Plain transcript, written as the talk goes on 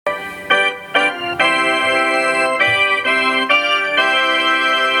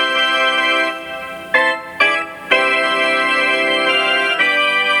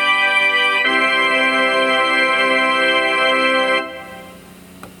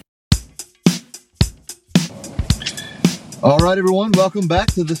All right, everyone, welcome back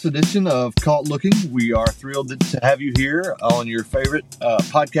to this edition of Caught Looking. We are thrilled to have you here on your favorite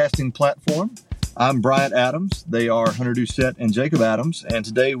podcasting platform. I'm Bryant Adams. They are Hunter Doucette and Jacob Adams. And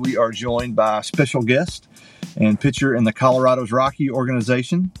today we are joined by a special guest and pitcher in the Colorado Rockies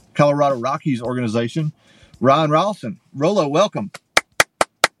organization, Ryan Rolison. Rolo, welcome.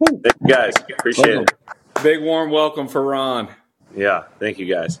 Thank you, guys. Appreciate it. Big warm welcome for Ron. Yeah, thank you,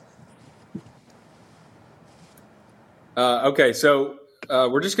 guys. Okay, so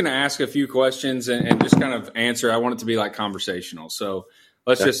we're just going to ask a few questions and just kind of answer. I want it to be like conversational. So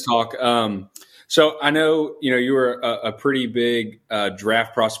let's just talk. So I know, you were a pretty big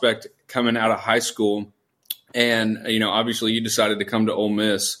draft prospect coming out of high school. And, obviously you decided to come to Ole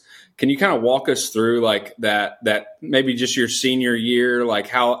Miss. Can you kind of walk us through like that maybe just your senior year, like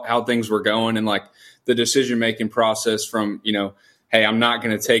how things were going and like the decision-making process from, hey, I'm not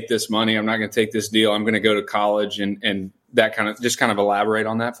going to take this money. I'm not going to take this deal. I'm going to go to college and that kind of elaborate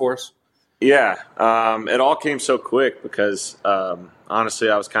on that for us. Yeah. It all came so quick because honestly,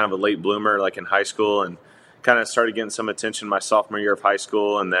 I was kind of a late bloomer like in high school and kind of started getting some attention my sophomore year of high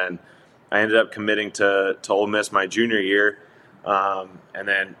school. And then I ended up committing to Ole Miss my junior year. And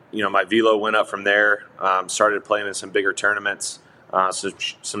then, my velo went up from there, started playing in some bigger tournaments,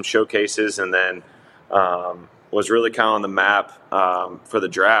 some showcases, and then was really kind of on the map for the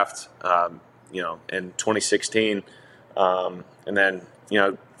draft, in 2016. And then,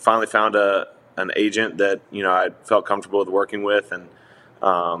 finally found an agent that, I felt comfortable with working with and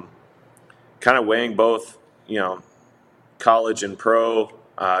kind of weighing both, college and pro.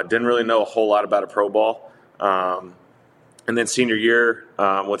 Didn't really know a whole lot about a pro ball. And then senior year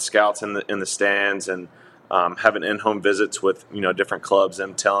with scouts in the stands and having in-home visits with, different clubs,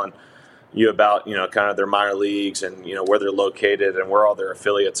 them telling you about, kind of their minor leagues and, where they're located and where all their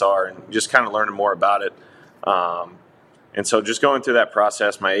affiliates are and just kind of learning more about it. And so just going through that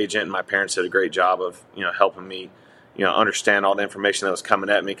process, my agent and my parents did a great job of, helping me, understand all the information that was coming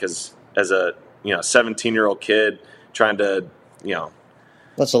at me because as a, 17-year-old kid trying to,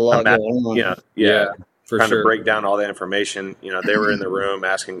 that's a lot going on. Yeah. For trying sure. to break down all the information. They were in the room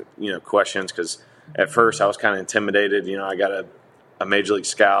asking, questions because at first I was kind of intimidated. I got a major league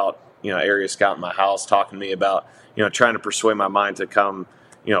scout, area scout in my house talking to me about, trying to persuade my mind to come,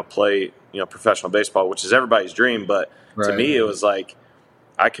 play, professional baseball, which is everybody's dream. But to me, it was like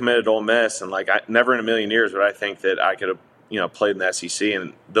I committed to Ole Miss and like I never in a million years would I think that I could have, played in the SEC.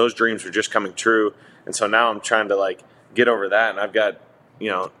 And those dreams were just coming true. And so now I'm trying to like get over that. And I've got,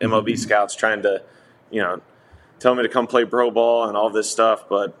 MLB scouts trying to, tell me to come play pro ball and all this stuff.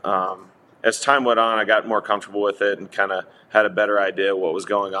 But as time went on, I got more comfortable with it and kind of had a better idea what was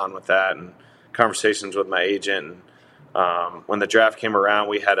going on with that and conversations with my agent. And when the draft came around,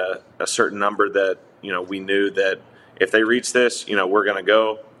 we had a certain number that, we knew that if they reach this, we're going to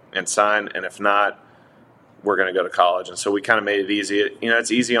go and sign. And if not, we're going to go to college. And so we kind of made it easy.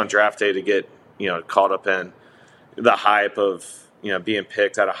 It's easy on draft day to get, caught up in the hype of, being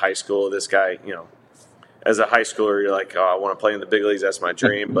picked out of high school. This guy, as a high schooler, you're like, oh, I want to play in the big leagues. That's my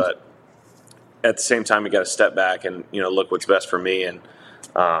dream. But at the same time, you got to step back and, look what's best for me. And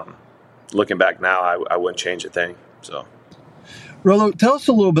looking back now, I wouldn't change a thing. So, Rolo, tell us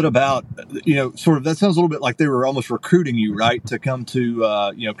a little bit about, sort of, that sounds a little bit like they were almost recruiting you, right? To come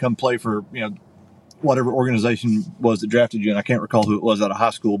to, come play for, whatever organization was that drafted you. And I can't recall who it was out of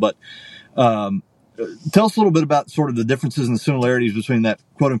high school, but tell us a little bit about sort of the differences and the similarities between that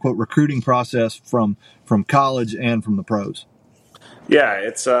quote unquote recruiting process from college and from the pros. Yeah,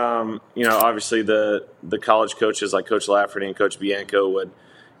 it's, obviously the college coaches like Coach Lafferty and Coach Bianco would,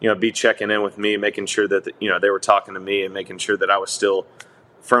 be checking in with me, making sure that, they were talking to me and making sure that I was still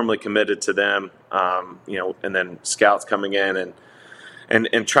firmly committed to them, and then scouts coming in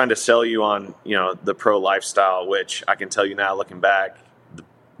and trying to sell you on, the pro lifestyle, which I can tell you now looking back,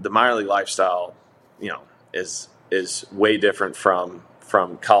 the minor league lifestyle, is way different from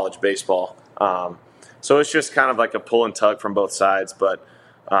college baseball. So it's just kind of like a pull and tug from both sides, but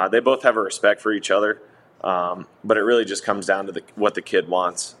they both have a respect for each other. But it really just comes down to what the kid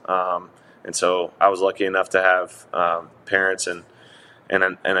wants. And so I was lucky enough to have parents and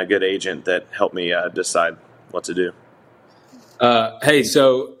a good agent that helped me decide what to do. Hey,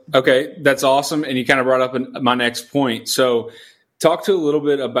 so, okay, that's awesome. And you kind of brought up my next point. So talk to a little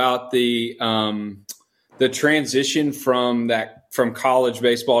bit about the transition from college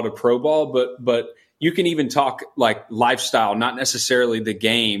baseball to pro ball, but you can even talk like lifestyle, not necessarily the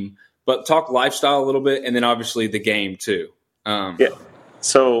game, but talk lifestyle a little bit, and then obviously the game too. Yeah.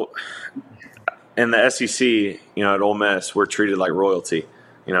 So in the SEC, at Ole Miss, we're treated like royalty.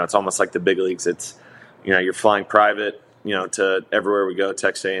 It's almost like the big leagues. It's, you're flying private. to everywhere we go,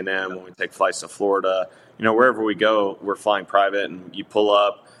 Texas A&M, when we take flights to Florida, wherever we go, we're flying private, and you pull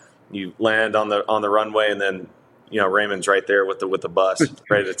up, you land on the runway, and then, Raymond's right there with the bus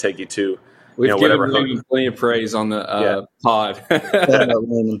ready to take you to, We've whatever. given Raymond plenty of praise on the pod.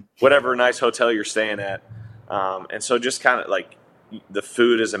 Whatever nice hotel you're staying at. And so just kind of like the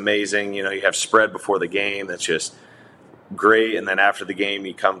food is amazing. You have spread before the game that's just great. And then after the game,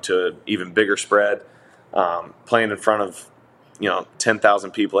 you come to an even bigger spread, playing in front of,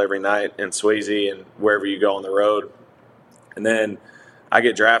 10,000 people every night in Swayze and wherever you go on the road. And then I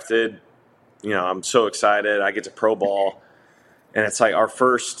get drafted. I'm so excited. I get to pro ball. And it's like our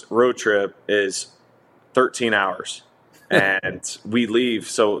first road trip is 13 hours. And we leave.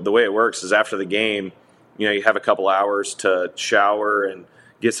 So the way it works is after the game, you have a couple hours to shower and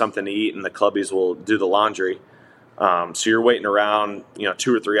get something to eat, and the clubbies will do the laundry. So you're waiting around,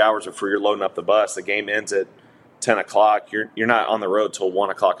 2 or 3 hours before you're loading up the bus. The game ends at 10 o'clock. You're not on the road till 1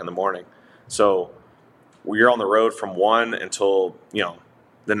 o'clock in the morning. So you're on the road from 1 until,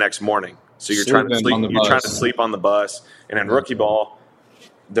 the next morning. So you're trying to sleep. You're trying to sleep on the bus. And in rookie ball,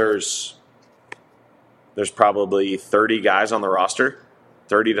 there's probably 30 guys on the roster,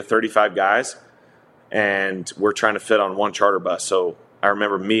 30 to 35 guys, and we're trying to fit on one charter bus. So I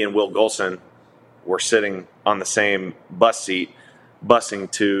remember me and Will Golson were sitting on the same bus seat,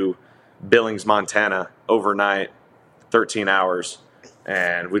 busing to Billings, Montana, overnight, 13 hours,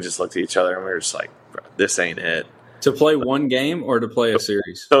 and we just looked at each other and we were just like, bro, this ain't it. To play one game or to play a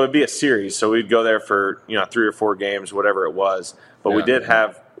series? So it'd be a series. So we'd go there for 3 or 4 games, whatever it was. But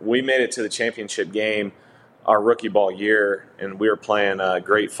we made it to the championship game our rookie ball year, and we were playing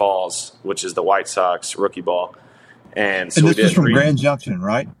Great Falls, which is the White Sox rookie ball. And so this was from Grand Junction,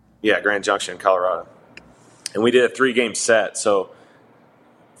 right? Yeah, Grand Junction, Colorado. And we did a 3-game set. So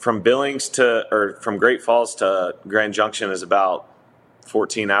from from Great Falls to Grand Junction is about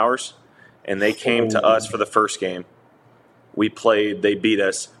 14 hours. And they came to us for the first game. We played, they beat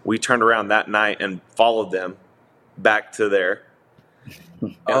us. We turned around that night and followed them back to there.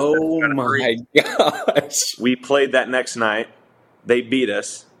 Oh my gosh. We played that next night. They beat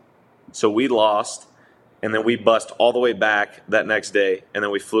us. So we lost. And then we bussed all the way back that next day. And then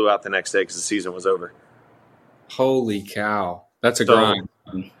we flew out the next day because the season was over. Holy cow. That's a grind.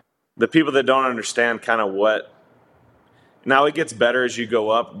 The people that don't understand kind of what. Now it gets better as you go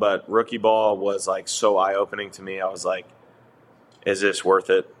up, but rookie ball was like so eye-opening to me. I was like, is this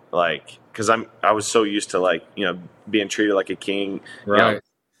worth it? Like, because I was so used to being treated like a king, right?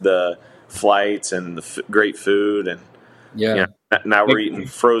 The flights and the great food, and now we're eating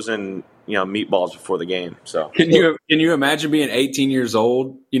frozen meatballs before the game. So can you imagine being 18 years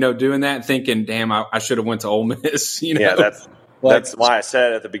old, doing that and thinking, damn, I should have went to Ole Miss. Yeah, that's why I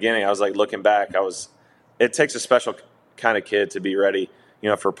said at the beginning, I was like, looking back, it takes a special kind of kid to be ready,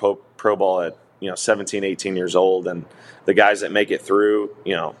 for pro ball at 17, 18 years old. And the guys that make it through,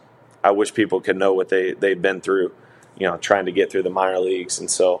 I wish people could know what they've been through, trying to get through the minor leagues.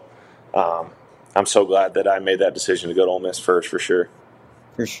 And so I'm so glad that I made that decision to go to Ole Miss first, for sure.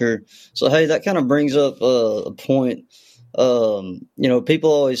 For sure. So, hey, that kind of brings up a point.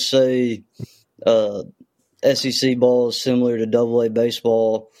 People always say SEC ball is similar to AA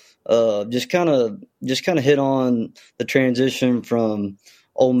baseball. Just kind of hit on the transition from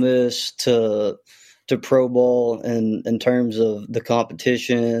Ole Miss to pro ball and in terms of the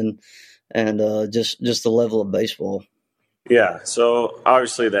competition and just the level of baseball. Yeah, so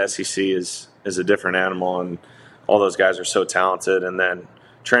obviously the SEC is a different animal, and all those guys are so talented. And then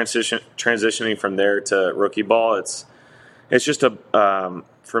transitioning from there to rookie ball, it's just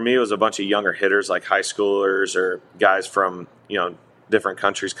for me, it was a bunch of younger hitters, like high schoolers or guys from different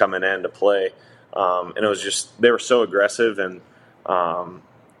countries coming in to play, and it was just they were so aggressive and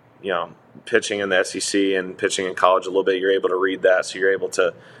pitching in the SEC and pitching in college a little bit, you're able to read that, so you're able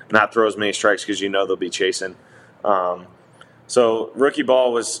to not throw as many strikes because they'll be chasing. So rookie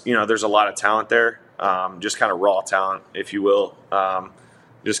ball was, there's a lot of talent there, just kind of raw talent, if you will,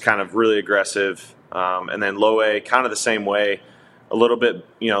 just kind of really aggressive. And then low A, kind of the same way, a little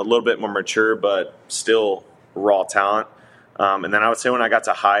bit more mature, but still raw talent. And then I would say when I got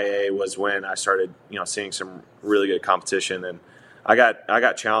to high A was when I started, seeing some really good competition, and I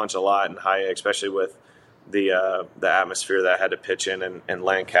got challenged a lot in high A, especially with the atmosphere that I had to pitch in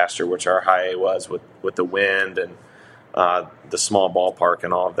Lancaster, which our high A was with the wind and the small ballpark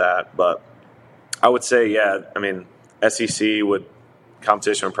and all of that. But I would say, SEC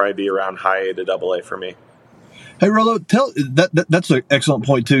competition would probably be around high A to AA for me. Hey, Rollo, that's an excellent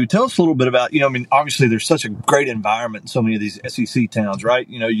point too. Tell us a little bit about, obviously there's such a great environment in so many of these SEC towns, right?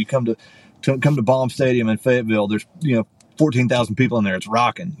 You come to Baum Stadium in Fayetteville. There's 14,000 people in there. It's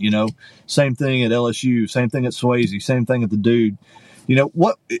rocking. Same thing at LSU. Same thing at Swayze. Same thing at the Dude.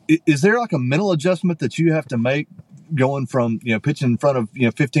 What is there like a mental adjustment that you have to make going from pitching in front of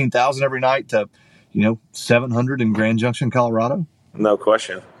 15,000 every night to 700 in Grand Junction, Colorado? No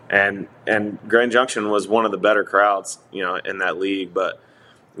question. And Grand Junction was one of the better crowds, in that league. But,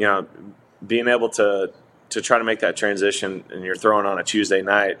 being able to try to make that transition, and you're throwing on a Tuesday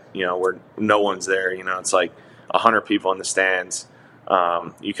night, where no one's there, it's like 100 people in the stands.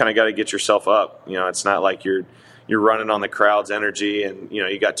 You kind of got to get yourself up. It's not like you're running on the crowd's energy, and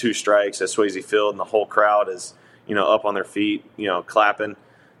you got 2 strikes at Swayze Field, and the whole crowd is up on their feet, clapping.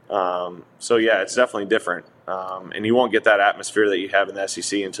 So yeah, it's definitely different. And you won't get that atmosphere that you have in the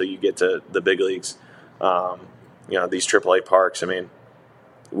SEC until you get to the big leagues. These AAA parks. I mean,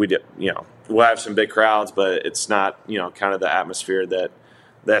 we'll have some big crowds, but it's not kind of the atmosphere that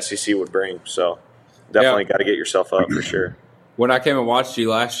the SEC would bring. So definitely got to get yourself up for sure. When I came and watched you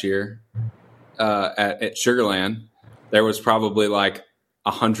last year at Sugarland, there was probably like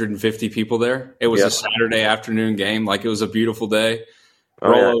 150 people there. It was a Saturday afternoon game. Like, it was a beautiful day.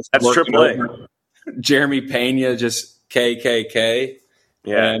 That's AAA. Jeremy Pena, just KKK.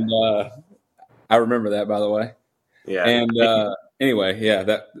 Yeah. And I remember that, by the way. Yeah. And anyway,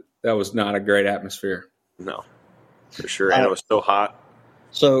 that was not a great atmosphere. No, for sure. And it was so hot.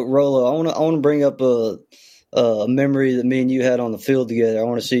 So, Rollo, I want to bring up a memory that me and you had on the field together. I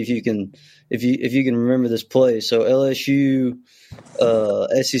want to see if you can remember this play. So LSU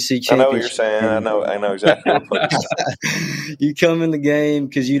SEC championship. I know what you're saying. I know exactly what play. You come in the game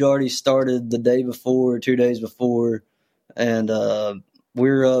because you'd already started the day before, 2 days before, and we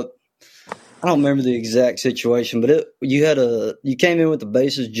were up. I don't remember the exact situation, but you came in with the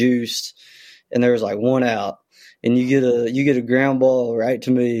bases juiced, and there was like 1 out, and you get a ground ball right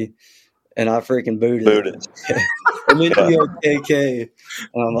to me. And I freaking booted it. And then you go KK.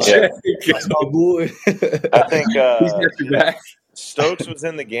 And I'm like, that's my boy. I think Stokes was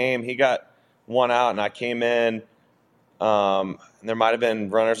in the game. He got 1 out, and I came in. And there might have been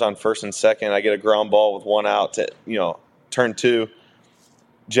runners on first and second. I get a ground ball with 1 out to, turn 2.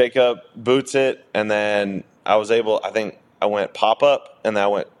 Jacob boots it, and then I went pop up, and then I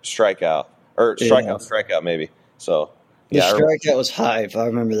went strikeout. Or strikeout maybe. So, the strikeout was hype. I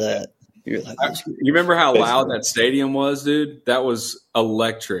remember that. You remember how loud that stadium was, dude? That was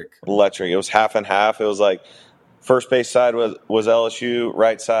electric. Electric. It was half and half. It was like first base side was LSU,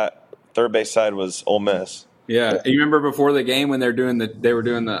 right side, third base side was Ole Miss. Yeah. You remember before the game when they were doing the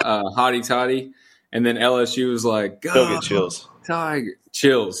hottie toddy, and then LSU was like, "Go get chills, Tiger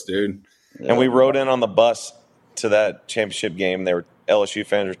chills, dude." And we rode in on the bus to that championship game. LSU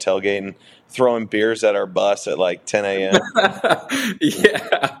fans were tailgating, throwing beers at our bus at like 10 a.m.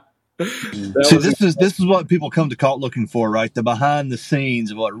 Yeah. See, this is what people come to call looking for, right? The behind the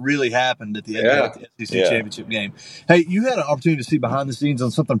scenes of what really happened at the end of the SEC championship game. Hey, you had an opportunity to see behind the scenes on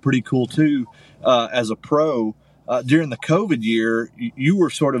something pretty cool too. As a pro, during the COVID year, you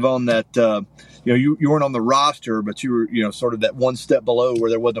were sort of on that. You weren't on the roster, but you were sort of that one step below where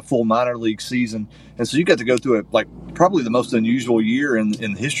there wasn't a full minor league season, and so you got to go through probably the most unusual year in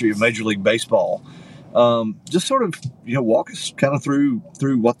the history of Major League Baseball. Just sort of, walk us kind of through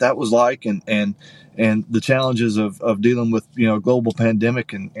what that was like and the challenges of dealing with, a global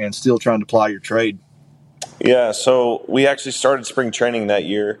pandemic and still trying to ply your trade. Yeah. So we actually started spring training that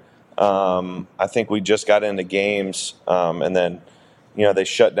year. I think we just got into games. And then, they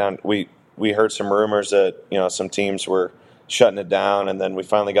shut down. We heard some rumors that, some teams were shutting it down. And then we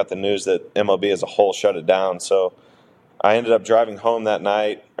finally got the news that MLB as a whole shut it down. So I ended up driving home that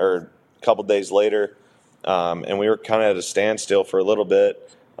night or a couple days later. And we were kind of at a standstill for a little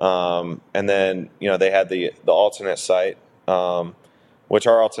bit. And then, they had the alternate site, which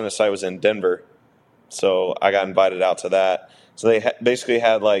our alternate site was in Denver. So I got invited out to that. So they basically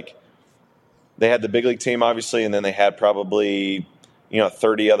had they had the big league team, obviously, and then they had probably,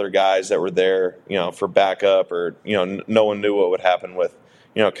 30 other guys that were there, for backup or, no one knew what would happen with,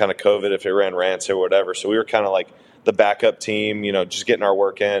 kind of COVID if it ran rants or whatever. So we were kind of like the backup team, just getting our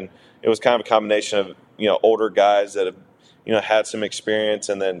work in. It was kind of a combination of, older guys that have, had some experience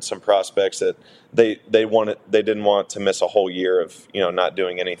and then some prospects that they didn't want to miss a whole year of, not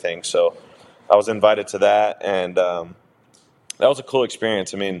doing anything. So I was invited to that, and that was a cool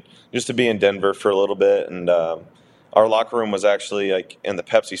experience. I mean, just to be in Denver for a little bit, and our locker room was actually in the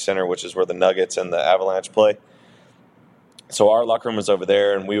Pepsi Center, which is where the Nuggets and the Avalanche play. So our locker room was over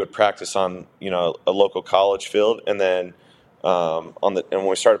there, and we would practice on, a local college field. And then and when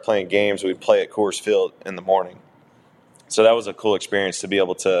we started playing games, we'd play at Coors Field in the morning. So that was a cool experience to be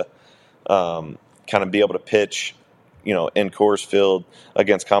able to kind of be able to pitch, in Coors Field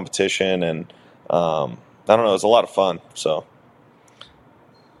against competition. And I don't know, it was a lot of fun. So.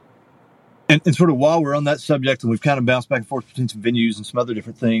 And sort of while we're on that subject, and we've kind of bounced back and forth between some venues and some other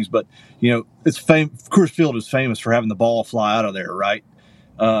different things, but Coors Field is famous for having the ball fly out of there, right?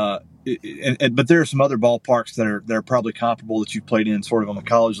 But there are some other ballparks that are probably comparable that you've played in, sort of on the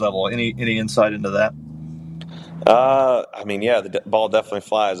college level. Any insight into that? The ball definitely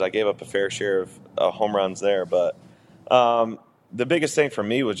flies. I gave up a fair share of home runs there, but the biggest thing for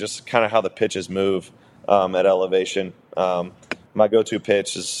me was just kind of how the pitches move at elevation. My go-to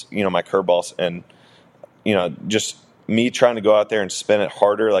pitch is, my curveballs, and, just me trying to go out there and spin it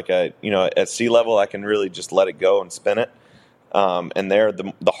harder. Like at sea level, I can really just let it go and spin it. And there,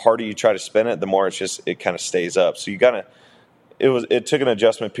 the harder you try to spin it, the more it kind of stays up. So it took an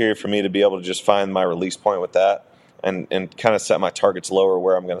adjustment period for me to be able to just find my release point with that and kind of set my targets lower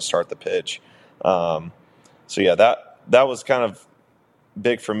where I'm going to start the pitch. That was kind of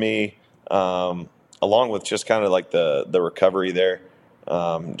big for me. Along with just kind of like the recovery there,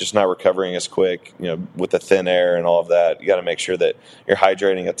 just not recovering as quick, with the thin air and all of that. You got to make sure that you're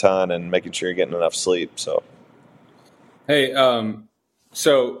hydrating a ton and making sure you're getting enough sleep. So, hey,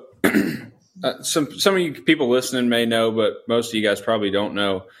 some of you people listening may know, but most of you guys probably don't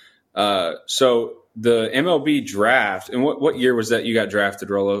know. So the MLB draft, and what year was that you got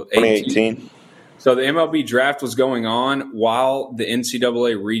drafted, Rollo? 2018. So the MLB draft was going on while the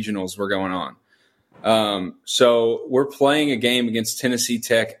NCAA regionals were going on. So we're playing a game against Tennessee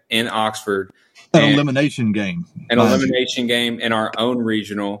Tech in Oxford. An elimination game in our own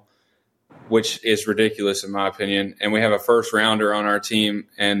regional, which is ridiculous in my opinion. And we have a first rounder on our team,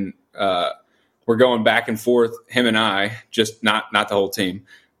 and we're going back and forth, him and I, just not the whole team.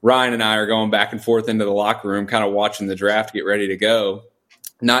 Ryan and I are going back and forth into the locker room, kind of watching the draft get ready to go,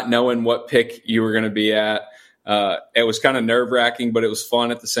 not knowing what pick you were going to be at. It was kind of nerve-wracking, but it was fun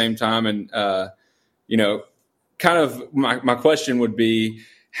at the same time. And, kind of my question would be,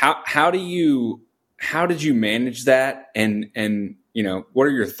 how did you manage that? And, what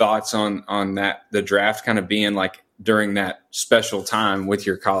are your thoughts on that, the draft kind of being like during that special time with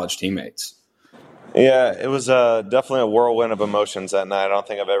your college teammates? Yeah, it was definitely a whirlwind of emotions that night. I don't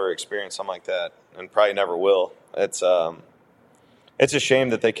think I've ever experienced something like that, and probably never will. It's a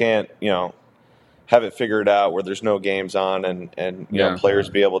shame that they can't, have it figured out where there's no games on, and players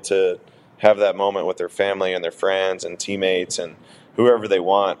be able to have that moment with their family and their friends and teammates and whoever they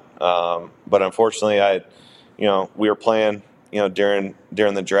want. But unfortunately, we were playing, during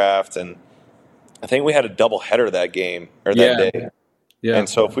the draft, and I think we had a doubleheader that game or that day. Yeah. And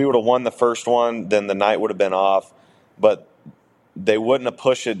so if we would have won the first one, then the night would have been off. But they wouldn't have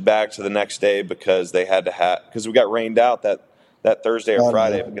pushed it back to the next day because they had to because we got rained out that Thursday or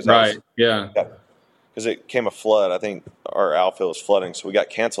Friday because because it came a flood. I think our outfield was flooding, so we got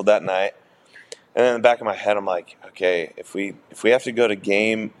canceled that night. And in the back of my head, I'm like, okay, if we have to go to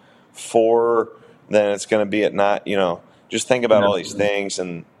game 4, then it's going to be at night. Just think about all these things,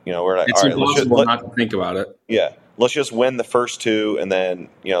 and we're like, it's all right, impossible not to think about it. Yeah. Let's just win the first 2, and then,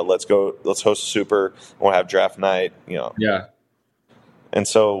 let's host a super, and we'll have draft night, Yeah. And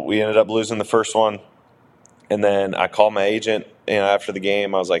so we ended up losing the first one. And then I called my agent, after the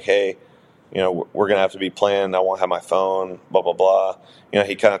game. I was like, hey, we're going to have to be playing. I won't have my phone, blah, blah, blah.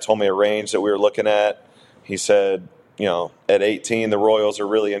 He kind of told me a range that we were looking at. He said, at 18, the Royals are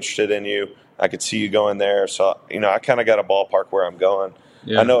really interested in you. I could see you going there. So, I kind of got a ballpark where I'm going.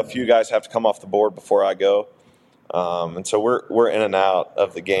 Yeah. I know a few guys have to come off the board before I go. And so we're in and out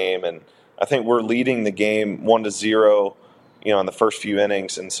of the game, and I think we're leading the game 1-0, in the first few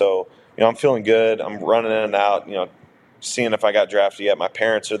innings. And so, I'm feeling good. I'm running in and out, seeing if I got drafted yet. My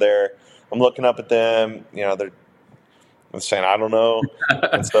parents are there. I'm looking up at them. They're saying, I don't know.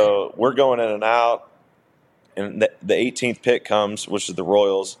 And so we're going in and out, and the 18th pick comes, which is the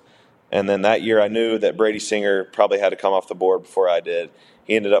Royals. And then that year I knew that Brady Singer probably had to come off the board before I did.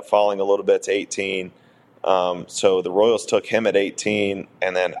 He ended up falling a little bit to 18. So the Royals took him at 18,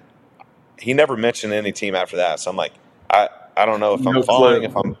 and then he never mentioned any team after that. So I'm like, I don't know if I'm falling,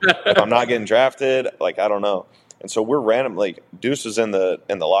 if I'm not getting drafted, like I don't know. And so we're randomly, Deuce was in the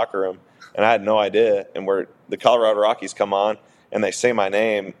locker room, and I had no idea. And the Colorado Rockies come on, and they say my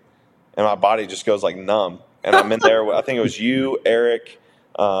name, and my body just goes like numb. And I'm in there. I think it was you, Eric,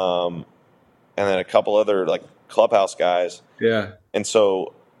 and then a couple other like clubhouse guys. Yeah. And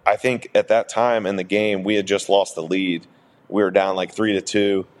so I think at that time in the game, we had just lost the lead we were down like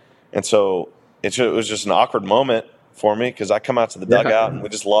 3-2, and so it was just an awkward moment for me because I come out to the dugout and we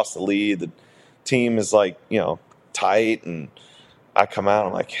just lost the lead. The team is like, tight, and I come out.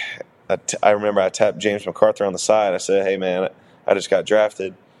 I'm like, I remember I tapped James MacArthur on the side. I said, "Hey man, I just got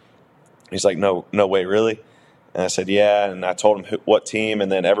drafted." He's like, "No way, really?" And I said, "Yeah." And I told him what team,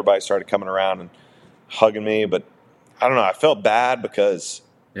 and then everybody started coming around and hugging me. But I don't know. I felt bad because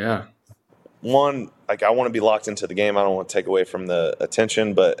one, like I want to be locked into the game. I don't want to take away from the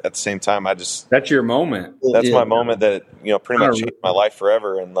attention, but at the same time, that's your moment. That's my moment that pretty much changed my life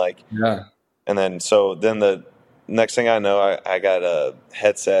forever. And and then the next thing I know, I got a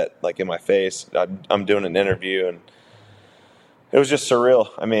headset like in my face. I'm doing an interview, and it was just surreal.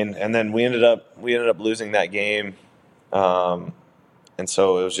 I mean, and then we ended up losing that game, and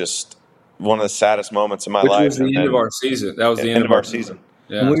so it was just one of the saddest moments in my life. Which was the end of our season. That was the end of our season.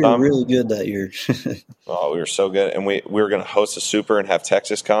 Yeah. We were really good that year. We were so good, and we were going to host a Super and have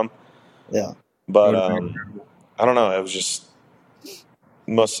Texas come. Yeah, but I don't know. It was just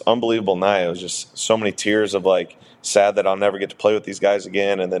the most unbelievable night. It was just so many tears of like sad that I'll never get to play with these guys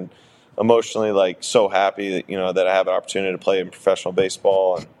again, and then emotionally like so happy that that I have an opportunity to play in professional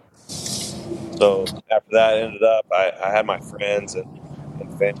baseball. And so after that, ended up I had my friends and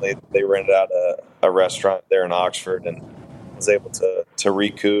family. They rented out a restaurant there in Oxford, and was able to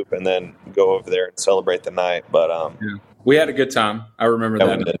recoup and then go over there and celebrate the night. But we had a good time. I remember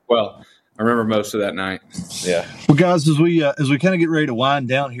that. Well, I remember most of that night. Yeah. Well, guys, as we kind of get ready to wind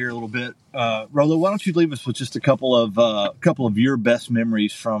down here a little bit, Rollo, why don't you leave us with just a couple of your best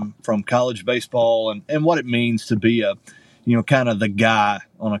memories from college baseball and what it means to be a kind of the guy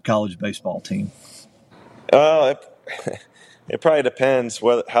on a college baseball team. Well, it probably depends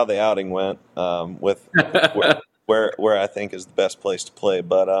how the outing went with where I think is the best place to play.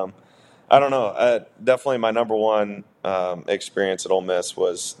 But I don't know. Definitely my number one experience at Ole Miss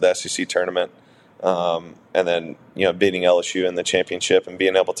was the SEC tournament, and then beating LSU in the championship and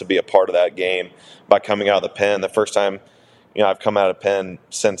being able to be a part of that game by coming out of the pen. The first time I've come out of pen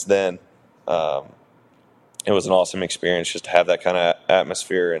since then, it was an awesome experience just to have that kind of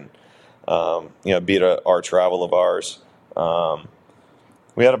atmosphere and beat an arch rival of ours.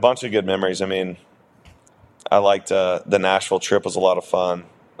 We had a bunch of good memories. I mean, I liked the Nashville trip was a lot of fun.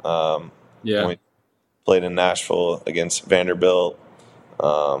 We played in Nashville against Vanderbilt.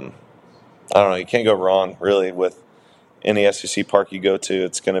 I don't know. You can't go wrong really with any SEC park you go to.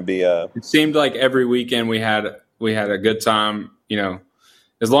 It's going to be It seemed like every weekend we had a good time.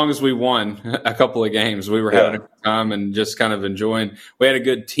 As long as we won a couple of games, we were having a good time and just kind of enjoying. We had a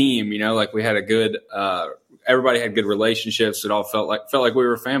good team. Like we had a good. Everybody had good relationships. It all felt like we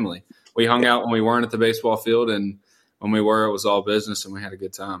were a family. We hung out when we weren't at the baseball field, and when we were, it was all business, and we had a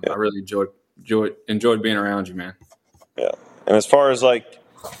good time. I really enjoyed being around you, man. Yeah, and as far as like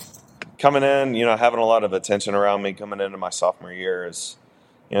coming in, having a lot of attention around me coming into my sophomore year is,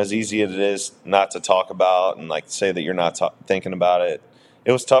 as easy as it is not to talk about and like say that you're not thinking about it.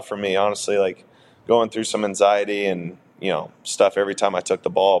 It was tough for me, honestly, like going through some anxiety and stuff every time I took the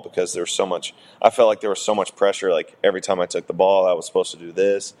ball because there was so much. I felt like there was so much pressure. Like every time I took the ball, I was supposed to do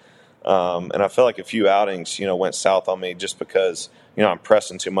this. And I felt like a few outings, went south on me just because, I'm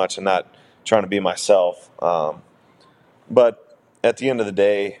pressing too much and not trying to be myself. But at the end of the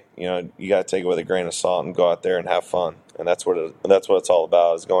day, you got to take it with a grain of salt and go out there and have fun. And that's what it's all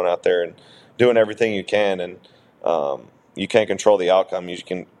about, is going out there and doing everything you can. And you can't control the outcome. You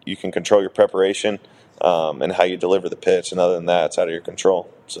can control your preparation and how you deliver the pitch. And other than that, it's out of your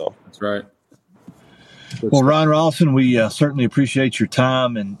control. So that's right. Well, Ryan Rolison, we certainly appreciate your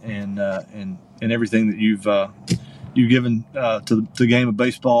time and everything that you've given to the game of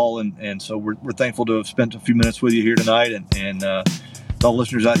baseball, and so we're thankful to have spent a few minutes with you here tonight, and all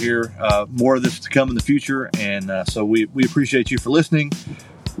listeners out here, more of this to come in the future, and so we appreciate you for listening.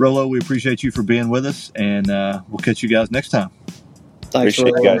 Rollo, we appreciate you for being with us, and we'll catch you guys next time. Appreciate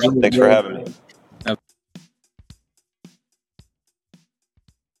you guys. Thanks for having me.